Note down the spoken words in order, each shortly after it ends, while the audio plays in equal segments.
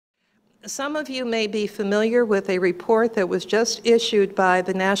Some of you may be familiar with a report that was just issued by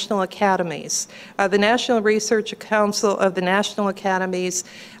the National Academies. The National Research Council of the National Academies,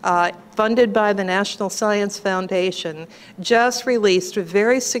 funded by the National Science Foundation, just released a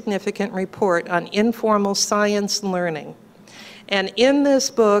very significant report on informal science learning. And in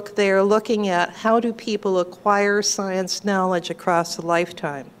this book, they are looking at how do people acquire science knowledge across a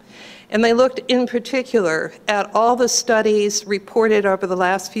lifetime. And they looked in particular at all the studies reported over the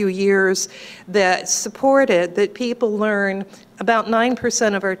last few years that supported that people learn. About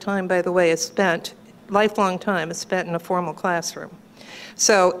 9% of our time, by the way, is spent, lifelong time is spent in a formal classroom.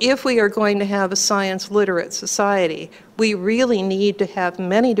 So if we are going to have a science literate society, we really need to have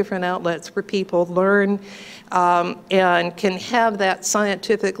many different outlets where people learn and can have that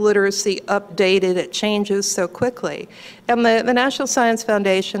scientific literacy updated. It changes so quickly. And the National Science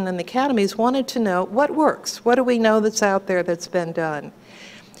Foundation and the academies wanted to know what works. What do we know that's out there that's been done?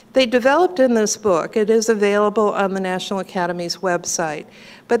 They developed in this book, it is available on the National Academy's website,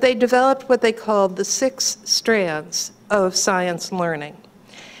 but they developed what they called the 6 strands of science learning.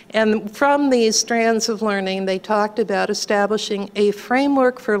 And from these strands of learning, they talked about establishing a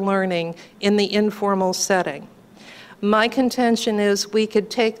framework for learning in the informal setting. My contention is we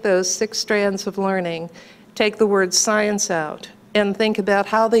could take those 6 strands of learning, take the word science out, and think about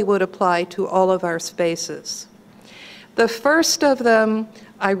how they would apply to all of our spaces. The first of them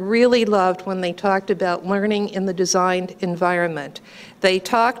I really loved when they talked about learning in the designed environment. They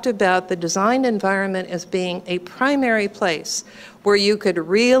talked about the designed environment as being a primary place where you could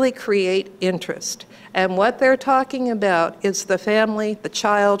really create interest. And what they're talking about is the family, the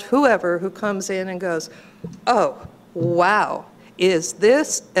child, whoever who comes in and goes, oh, wow, is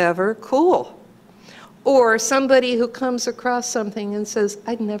this ever cool? Or somebody who comes across something and says,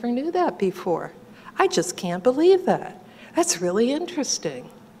 I never knew that before. I just can't believe that. That's really interesting.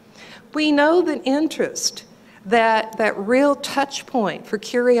 We know that interest, that real touch point for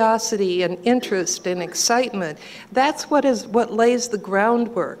curiosity and interest and excitement, that's what lays the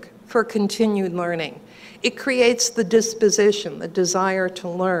groundwork for continued learning. It creates the disposition, the desire to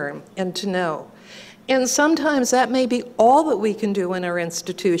learn and to know. And sometimes that may be all that we can do in our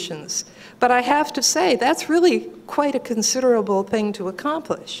institutions. But I have to say, that's really quite a considerable thing to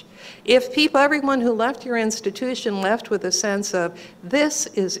accomplish. If everyone who left your institution left with a sense of, this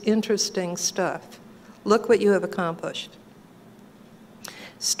is interesting stuff, look what you have accomplished.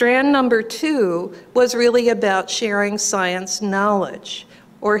 Strand number 2 was really about sharing science knowledge,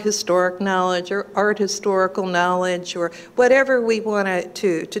 or historic knowledge, or art historical knowledge, or whatever we want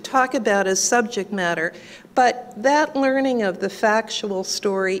to talk about as subject matter. But that learning of the factual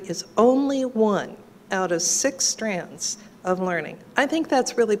story is only one out of 6 strands of learning. I think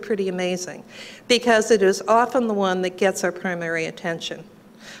that's really pretty amazing, because it is often the one that gets our primary attention.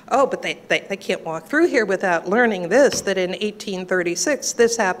 Oh, but they can't walk through here without learning this, that in 1836,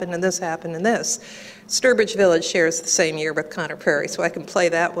 this happened and this happened and this. Sturbridge Village shares the same year with Connor Prairie, so I can play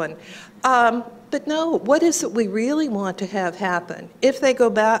that one. But no, what is it we really want to have happen? If they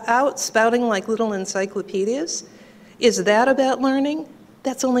go out spouting like little encyclopedias, is that about learning?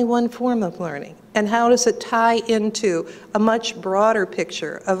 That's only one form of learning. And how does it tie into a much broader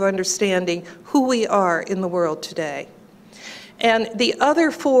picture of understanding who we are in the world today? And the other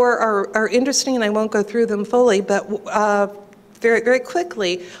 4 are interesting, and I won't go through them fully, but very, very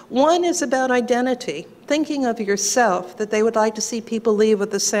quickly. One is about identity, thinking of yourself, that they would like to see people leave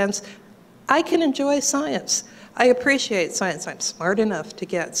with the sense, I can enjoy science. I appreciate science. I'm smart enough to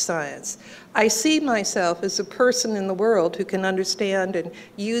get science. I see myself as a person in the world who can understand and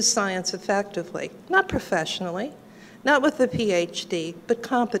use science effectively, not professionally, not with a PhD, but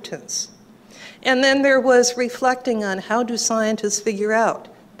competence. And then there was reflecting on how do scientists figure out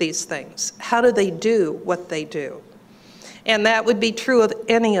these things? How do they do what they do? And that would be true of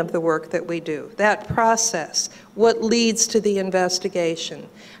any of the work that we do. That process, what leads to the investigation?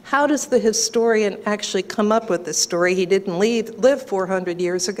 How does the historian actually come up with this story? He didn't live 400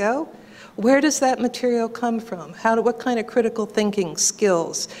 years ago. Where does that material come from? What kind of critical thinking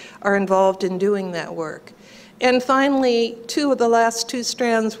skills are involved in doing that work? And finally, the last 2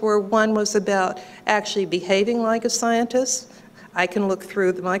 strands were, one was about actually behaving like a scientist. I can look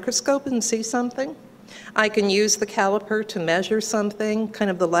through the microscope and see something. I can use the caliper to measure something,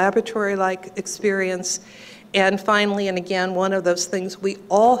 kind of the laboratory-like experience. And finally, and again, one of those things we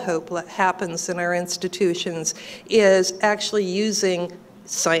all hope happens in our institutions is actually using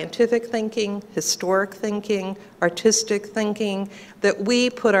scientific thinking, historic thinking, artistic thinking, that we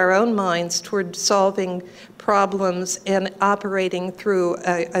put our own minds toward solving problems and operating through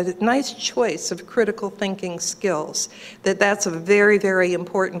a nice choice of critical thinking skills, that's a very, very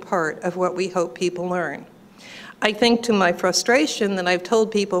important part of what we hope people learn. I think to my frustration that I've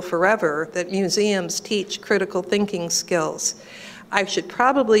told people forever that museums teach critical thinking skills. I should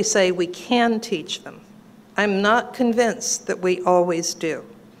probably say we can teach them. I'm not convinced that we always do,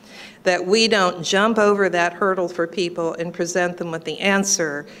 that we don't jump over that hurdle for people and present them with the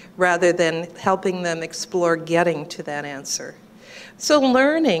answer rather than helping them explore getting to that answer. So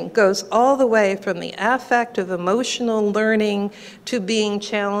learning goes all the way from the affective, emotional learning to being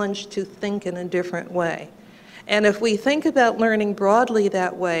challenged to think in a different way. And if we think about learning broadly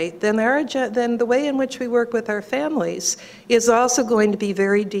that way, then the way in which we work with our families is also going to be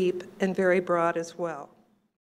very deep and very broad as well.